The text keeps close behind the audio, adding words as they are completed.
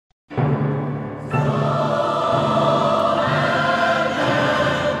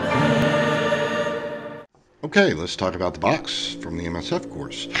Okay, let's talk about the box from the MSF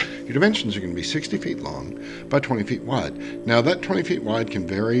course. Your dimensions are going to be 60 feet long by 20 feet wide. Now that 20 feet wide can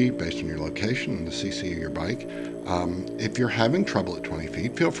vary based on your location and the CC of your bike. If you're having trouble at 20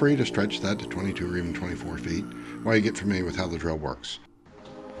 feet, feel free to stretch that to 22 or even 24 feet while you get familiar with how the drill works.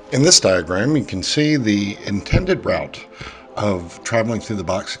 In this diagram, you can see the intended route of traveling through the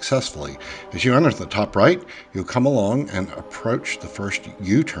box successfully. As you enter the top right, you'll come along and approach the first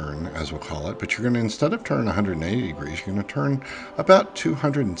U-turn, as we'll call it, but you're going to, instead of turn 180 degrees, you're going to turn about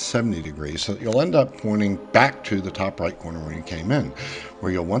 270 degrees, so that you'll end up pointing back to the top right corner where you came in,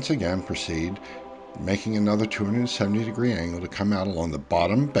 where you'll once again proceed making another 270 degree angle to come out along the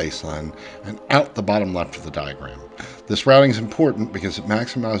bottom baseline and out the bottom left of the diagram. This routing is important because it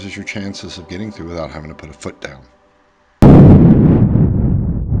maximizes your chances of getting through without having to put a foot down.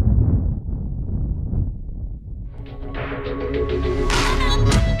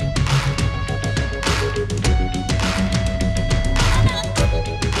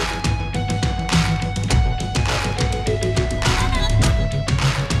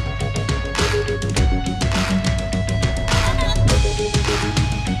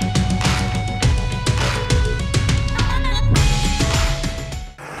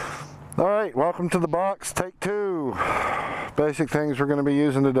 Alright, welcome to the box, take two. Basic things we're going to be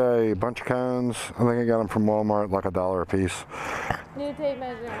using today. A bunch of cones. I think I got them from Walmart, like $1 a piece. New tape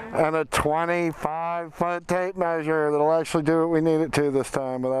measure. And a 25-foot tape measure that'll actually do what we need it to this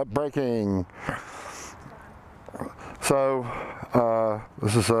time without breaking. So,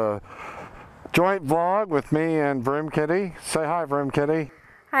 this is a joint vlog with me and VroomKitty. Say hi, VroomKitty.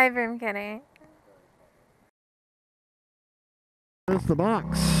 Hi, VroomKitty. There's the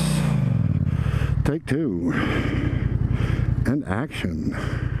box. Take two. And action.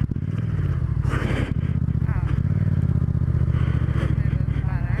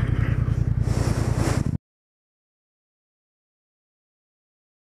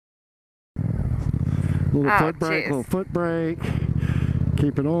 Little foot brake, little foot brake.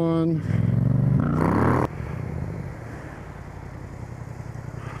 Keep it on.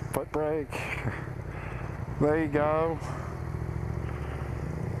 Foot brake. There you go.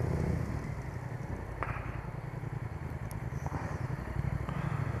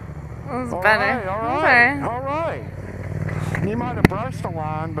 It was better. All right. You might have brushed the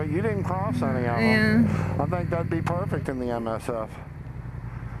line, but you didn't cross any of them. Yeah. I think that'd be perfect in the MSF.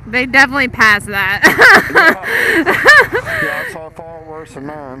 They definitely passed that. Yeah, I saw it fall worse than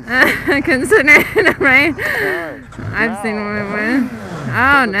mine. Considering, right? Right. I've seen one win.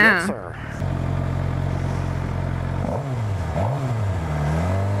 Oh, no.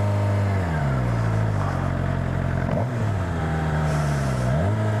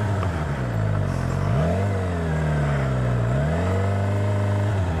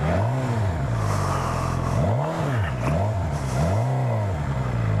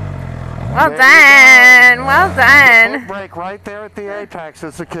 Well done, well done. Foot brake right there at the apex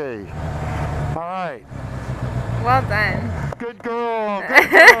is the key. All right. Well done. Good girl, good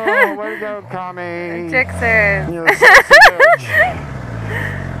girl. Way to go, Kami. Jixer. You're a sexy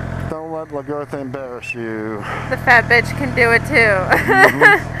bitch. Don't let Lagertha embarrass you. The fat bitch can do it too.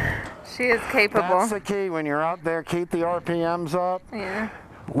 She is capable. That's the key. When you're out there, keep the RPMs up. Yeah.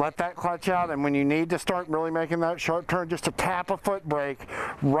 Let that clutch out, and when you need to start really making that sharp turn, just to tap a foot brake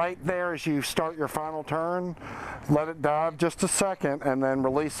right there as you start your final turn. Let it dive just a second, and then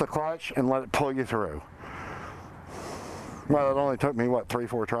release the clutch and let it pull you through. Well, it only took me, what,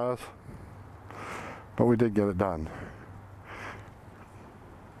 3-4 tries? But we did get it done.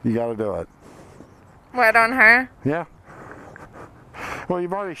 You got to do it. What, on her? Yeah. Well,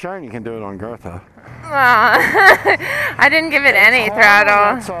 you've already shown you can do it on Gertha. I didn't give it any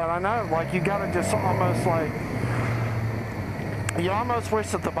throttle. I know, like you gotta just almost like, you almost wish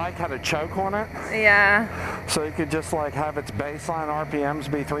that the bike had a choke on it. Yeah. So you could just like have its baseline RPMs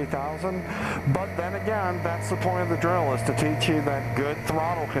be 3,000. But then again, that's the point of the drill, is to teach you that good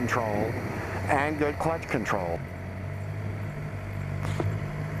throttle control and good clutch control.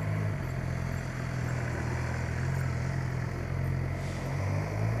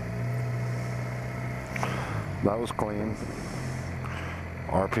 That was clean.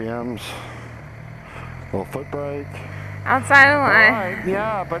 RPMs, little foot brake. Outside of the line. Right,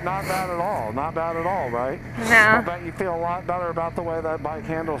 yeah, but not bad at all. Not bad at all, right? No. I bet you feel a lot better about the way that bike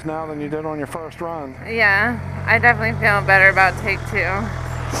handles now than you did on your first run. Yeah, I definitely feel better about take two.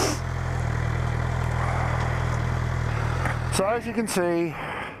 So as you can see,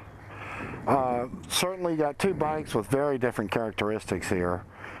 certainly got two bikes with very different characteristics here.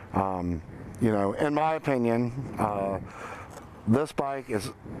 You know, in my opinion, this bike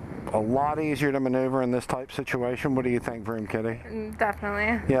is a lot easier to maneuver in this type situation. What do you think, VroomKitty?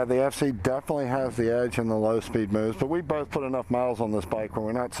 Definitely. Yeah, the FC definitely has the edge in the low speed moves, but we both put enough miles on this bike where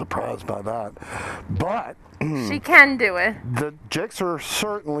we're not surprised by that. But She can do it. the Gixxer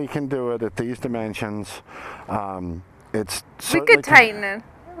certainly can do it at these dimensions. It's We could tighten it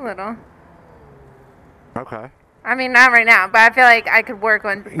a little. Okay. I mean, not right now, but I feel like I could work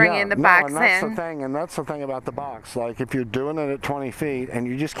on bringing the box and that's in. the thing, and that's the thing about the box. Like, if you're doing it at 20 feet and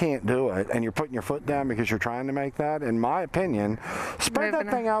you just can't do it, and you're putting your foot down because you're trying to make that, in my opinion, spread that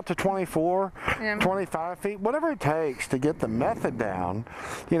thing out to 24, 25 feet, whatever it takes to get the method down.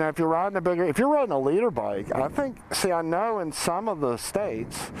 You know, if you're riding if you're riding a leader bike, I think, see, I know in some of the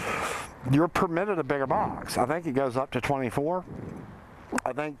states, you're permitted a bigger box. I think it goes up to 24.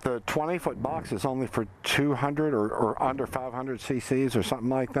 I think the 20-foot box is only for 200 or under 500 cc's or something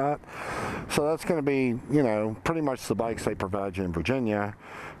like that. So that's going to be, you know, pretty much the bikes they provide you in Virginia.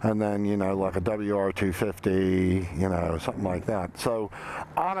 And then, you know, like a WR250, you know, something like that. So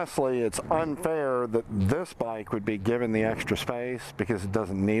honestly, it's unfair that this bike would be given the extra space because it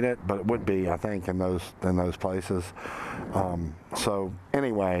doesn't need it, but it would be, I think, in those places. So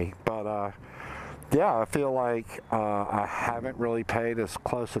anyway, but yeah, I feel like I haven't really paid as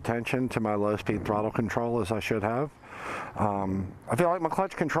close attention to my low-speed throttle control as I should have. I feel like my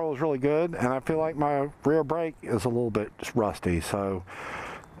clutch control is really good, and I feel like my rear brake is a little bit rusty. So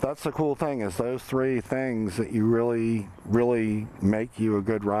that's the cool thing, is those three things that you really make you a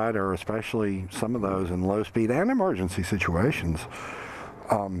good rider, especially some of those in low-speed and emergency situations,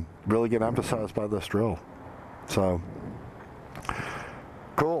 really get emphasized by this drill. So,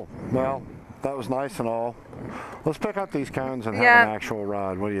 cool. Well, that was nice and all. Let's pick up these cones and have an actual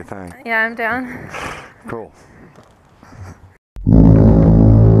ride. What do you think? Yeah, I'm down. Cool.